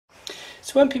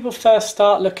So when people first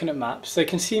start looking at maps, they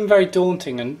can seem very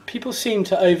daunting and people seem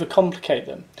to overcomplicate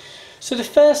them. So the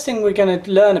first thing we're going to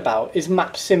learn about is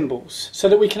map symbols, so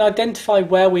that we can identify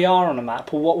where we are on a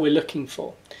map or what we're looking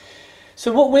for.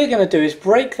 So what we're going to do is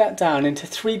break that down into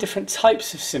 3 different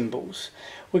types of symbols.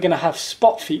 We're going to have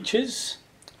spot features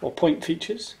or point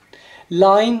features,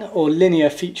 line or linear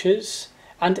features,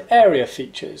 and area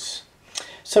features.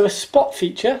 So a spot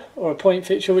feature or a point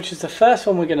feature, which is the first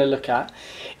one we're going to look at,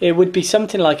 it would be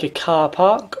something like a car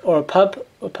park or a pub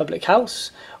or public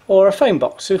house or a phone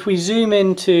box. So if we zoom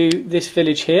into this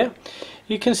village here,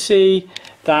 you can see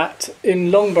that in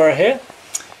Loughborough here,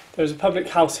 there's a public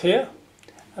house here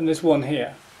and there's one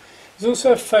here. There's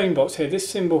also a phone box here. This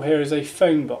symbol here is a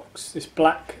phone box. This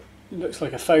black looks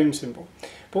like a phone symbol.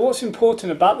 But what's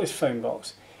important about this phone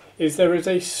box is there is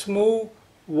a small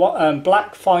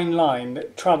black fine line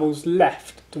that travels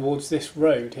left towards this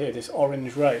road here, this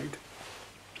orange road.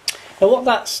 Now what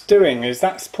that's doing is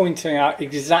that's pointing out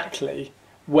exactly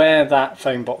where that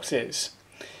phone box is.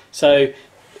 So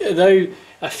though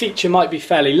a feature might be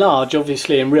fairly large,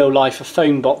 obviously in real life a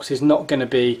phone box is not going to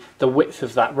be the width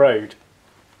of that road.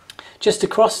 Just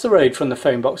across the road from the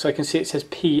phone box I can see it says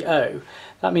PO.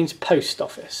 That means post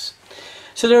office.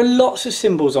 So there are lots of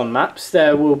symbols on maps.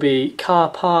 There will be car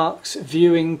parks,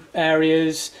 viewing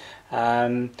areas,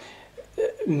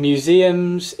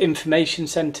 museums, information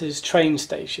centres, train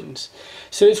stations.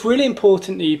 So it's really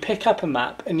important that you pick up a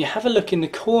map and you have a look in the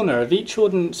corner of each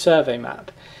Ordnance Survey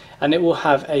map and it will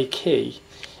have a key.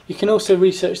 You can also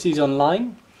research these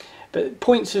online, but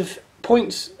points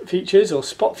features or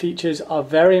spot features are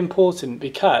very important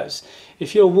because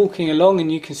if you're walking along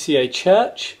and you can see a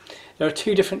church, there are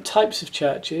 2 different types of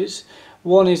churches.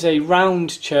 One is a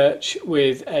round church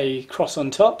with a cross on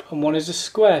top and one is a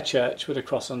square church with a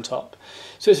cross on top.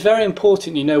 So it's very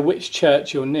important you know which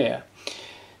church you're near.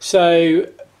 So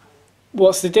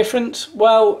what's the difference?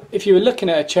 Well, if you were looking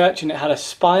at a church and it had a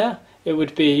spire, it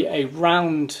would be a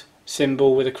round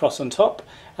symbol with a cross on top,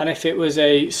 and if it was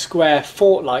a square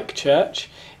fort-like church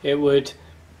it would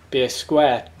be a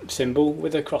square symbol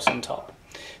with a cross on top.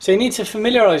 So you need to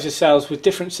familiarise yourselves with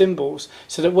different symbols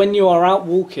so that when you are out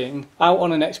walking, out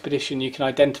on an expedition, you can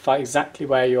identify exactly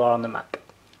where you are on the map.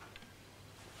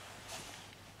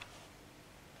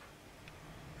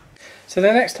 So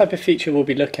the next type of feature we'll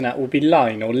be looking at will be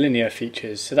line or linear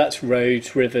features. So that's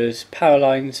roads, rivers, power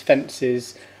lines,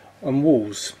 fences and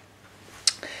walls.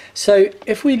 So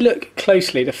if we look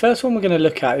closely, the first one we're going to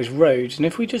look at is roads, and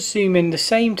if we just zoom in the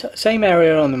same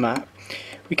area on the map,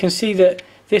 we can see that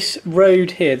this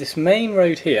road here, this main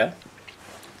road here,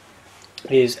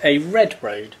 is a red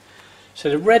road. So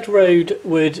the red road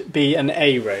would be an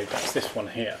A road, that's this one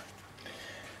here.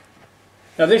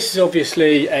 Now this is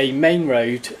obviously a main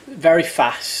road, very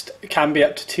fast, it can be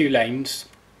up to 2 lanes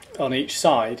on each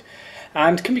side,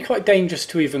 and can be quite dangerous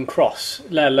to even cross,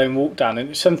 let alone walk down, and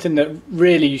it's something that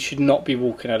really you should not be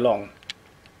walking along.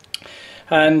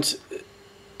 And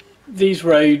these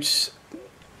roads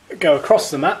go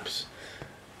across the maps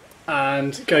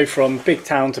and go from big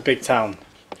town to big town.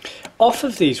 Off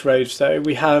of these roads though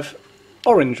we have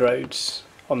orange roads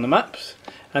on the maps,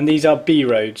 and these are B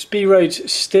roads. B roads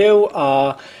still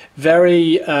are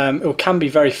very, or can be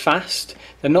very fast,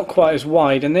 they're not quite as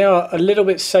wide and they are a little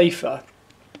bit safer,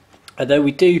 although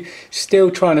we do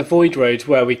still try and avoid roads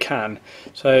where we can.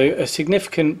 So a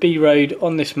significant B road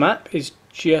on this map is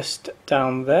just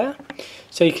down there.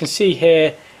 So you can see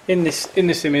here in this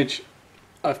image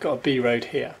I've got a B road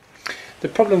here. The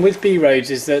problem with B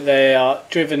roads is that they are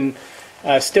driven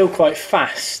still quite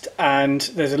fast and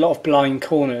there's a lot of blind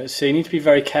corners, so you need to be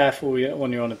very careful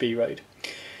when you're on a B road.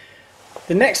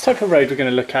 The next type of road we're going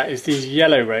to look at is these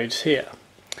yellow roads here.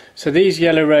 So these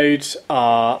yellow roads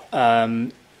are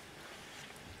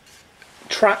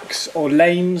tracks or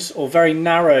lanes or very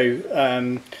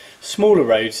narrow smaller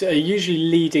roads that are usually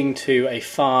leading to a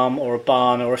farm or a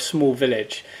barn or a small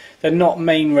village. They're not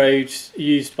main roads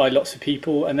used by lots of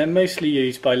people and they're mostly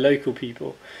used by local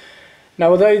people.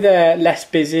 Now although they're less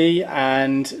busy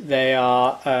and they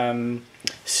are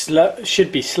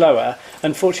should be slower,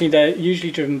 unfortunately they're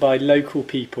usually driven by local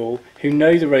people who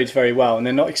know the roads very well and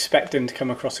they're not expecting to come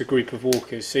across a group of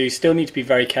walkers, so you still need to be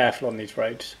very careful on these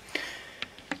roads.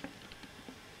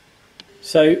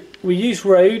 So we use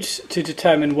roads to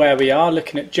determine where we are,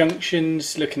 looking at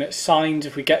junctions, looking at signs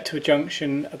if we get to a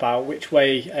junction about which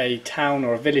way a town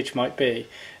or a village might be,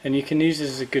 and you can use this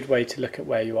as a good way to look at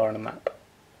where you are on a map.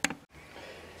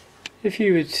 If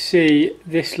you would see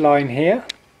this line here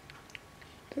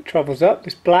that travels up,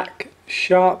 this black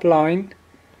sharp line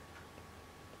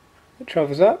that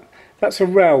travels up, that's a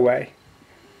railway.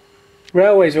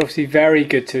 Railways are obviously very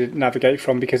good to navigate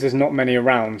from because there's not many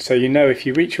around, so you know if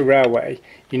you reach a railway,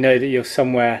 you know that you're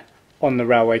somewhere on the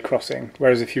railway crossing,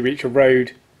 whereas if you reach a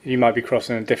road, you might be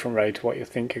crossing a different road to what you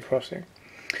think you're crossing.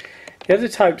 The other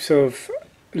types of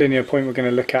linear point we're going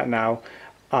to look at now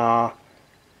are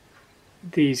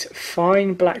these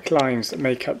fine black lines that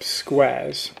make up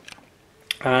squares,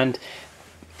 and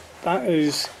that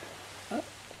is,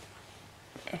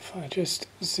 if I just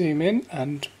zoom in,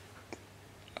 and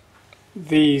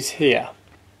these here.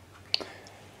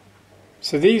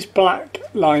 So these black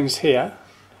lines here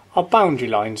are boundary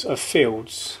lines of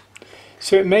fields.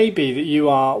 So it may be that you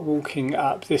are walking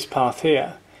up this path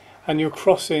here and you're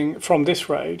crossing from this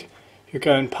road, you're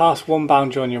going past one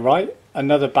boundary on your right,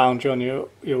 another boundary on your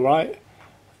right,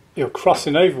 you're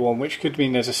crossing over one, which could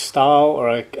mean there's a stile or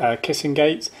a kissing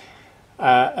gate,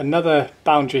 another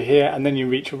boundary here, and then you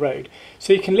reach a road.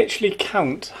 So you can literally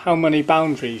count how many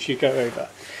boundaries you go over.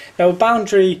 Now, a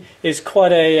boundary is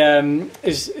quite a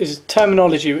is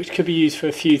terminology which could be used for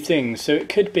a few things. So it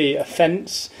could be a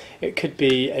fence, it could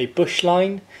be a bush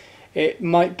line, it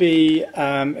might be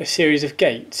a series of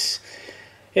gates.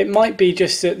 It might be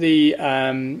just that the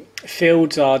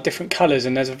fields are different colours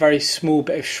and there's a very small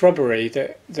bit of shrubbery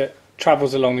that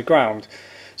travels along the ground.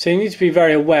 So you need to be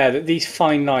very aware that these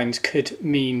fine lines could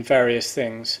mean various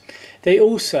things. They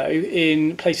also,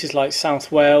 in places like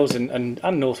South Wales and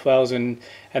North Wales and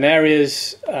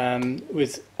areas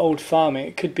with old farming,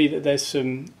 it could be that there's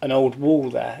an old wall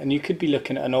there, and you could be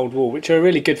looking at an old wall, which are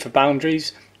really good for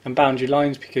boundaries and boundary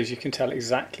lines because you can tell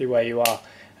exactly where you are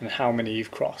and how many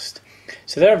you've crossed.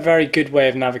 So they're a very good way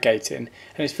of navigating, and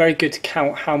it's very good to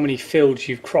count how many fields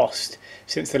you've crossed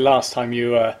since the last time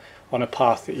you were on a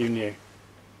path that you knew.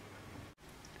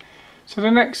 So the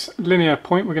next linear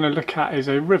point we're going to look at is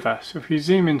a river. So if you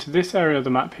zoom into this area of the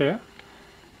map here,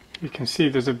 you can see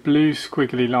there's a blue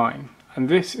squiggly line, and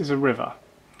this is a river.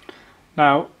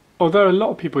 Now, although a lot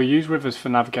of people use rivers for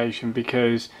navigation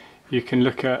because you can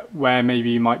look at where maybe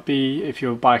you might be, if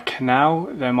you're by a canal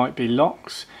there might be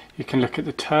locks, you can look at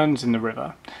the turns in the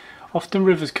river. Often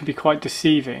rivers can be quite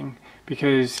deceiving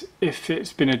because if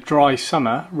it's been a dry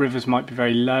summer, rivers might be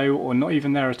very low or not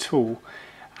even there at all,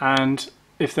 and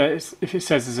if it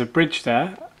says there's a bridge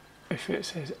there, if it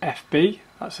says FB,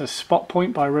 that's a spot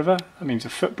point by a river, that means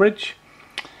a footbridge.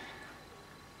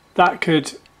 That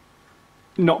could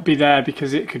not be there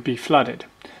because it could be flooded.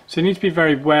 So you need to be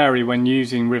very wary when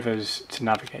using rivers to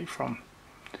navigate from.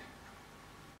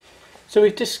 So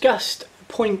we've discussed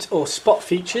point or spot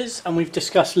features, and we've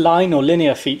discussed line or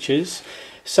linear features.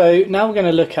 So now we're going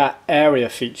to look at area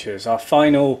features, our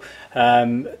final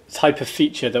type of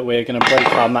feature that we're going to break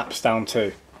our maps down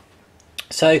to.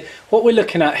 So what we're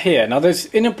looking at here, now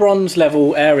in a bronze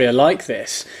level area like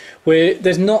this,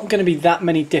 there's not going to be that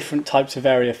many different types of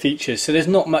area features, so there's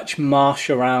not much marsh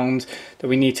around that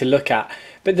we need to look at.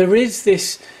 But there is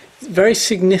this very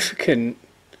significant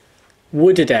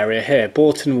wooded area here,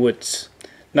 Bourton Woods.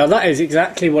 Now that is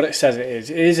exactly what it says it is.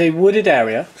 It is a wooded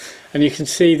area, and you can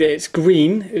see that it's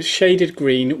green, it's shaded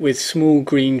green with small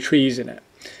green trees in it.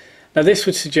 Now this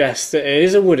would suggest that it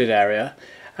is a wooded area,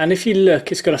 and if you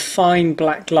look, it's got a fine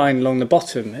black line along the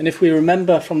bottom, and if we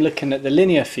remember from looking at the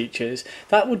linear features,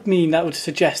 that would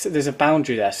suggest that there's a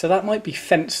boundary there. So that might be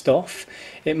fenced off,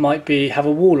 it might have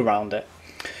a wall around it.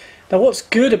 Now what's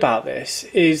good about this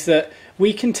is that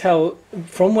we can tell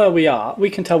from where we are,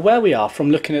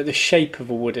 from looking at the shape of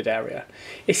a wooded area,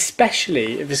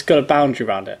 especially if it's got a boundary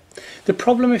around it. The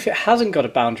problem if it hasn't got a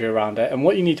boundary around it, and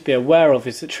what you need to be aware of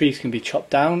is that trees can be chopped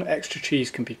down, extra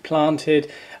trees can be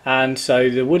planted, and so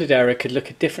the wooded area could look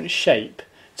a different shape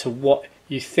to what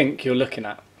you think you're looking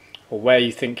at, or where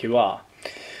you think you are.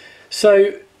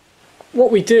 So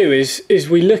what we do is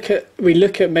we look at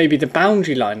maybe the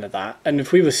boundary line of that, and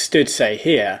if we were stood, say,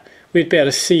 here, we'd be able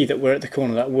to see that we're at the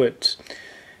corner of that woods.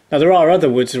 Now there are other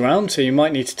woods around, so you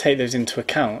might need to take those into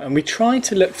account, and we try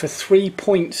to look for 3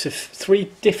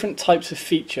 different types of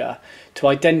feature to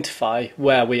identify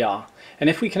where we are, and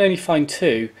if we can only find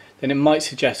 2, then it might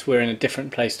suggest we're in a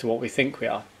different place to what we think we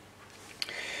are.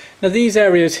 Now these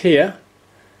areas here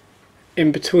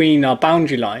in between our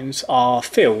boundary lines are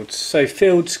fields. So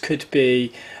fields could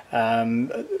be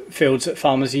fields that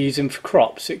farmers are using for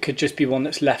crops. It could just be one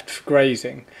that's left for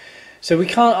grazing. So we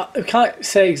can't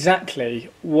say exactly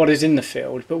what is in the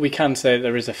field, but we can say that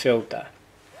there is a field there.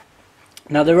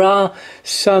 Now there are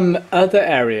some other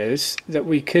areas that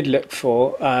we could look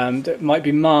for that might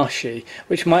be marshy,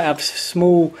 which might have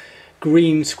small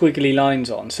green squiggly lines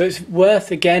on. So it's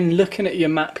worth again looking at your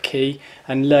map key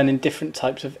and learning different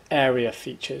types of area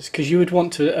features, because you would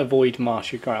want to avoid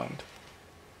marshy ground.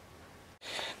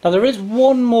 Now there is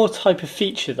one more type of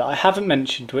feature that I haven't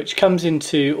mentioned, which comes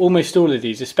into almost all of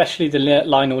these, especially the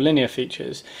line or linear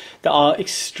features, that are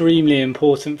extremely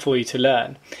important for you to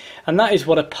learn, and that is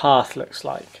what a path looks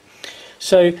like.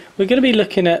 So we're going to be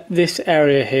looking at this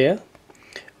area here,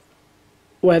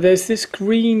 where there's this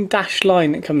green dashed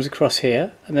line that comes across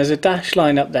here, and there's a dashed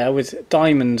line up there with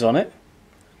diamonds on it,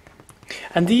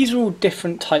 and these are all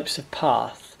different types of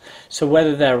path. So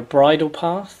whether they're a bridle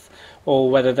path,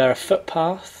 or whether they're a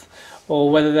footpath,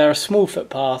 or whether they're a small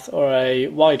footpath or a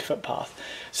wide footpath.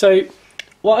 So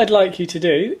what I'd like you to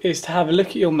do is to have a look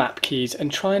at your map keys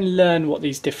and try and learn what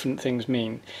these different things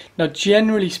mean. Now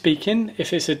generally speaking,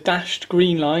 if it's a dashed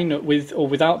green line with or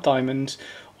without diamonds,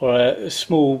 or a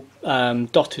small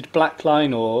dotted black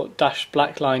line or dashed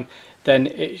black line, then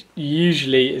it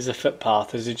usually is a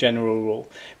footpath as a general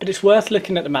rule. But it's worth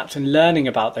looking at the maps and learning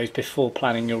about those before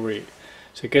planning your route.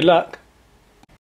 So good luck!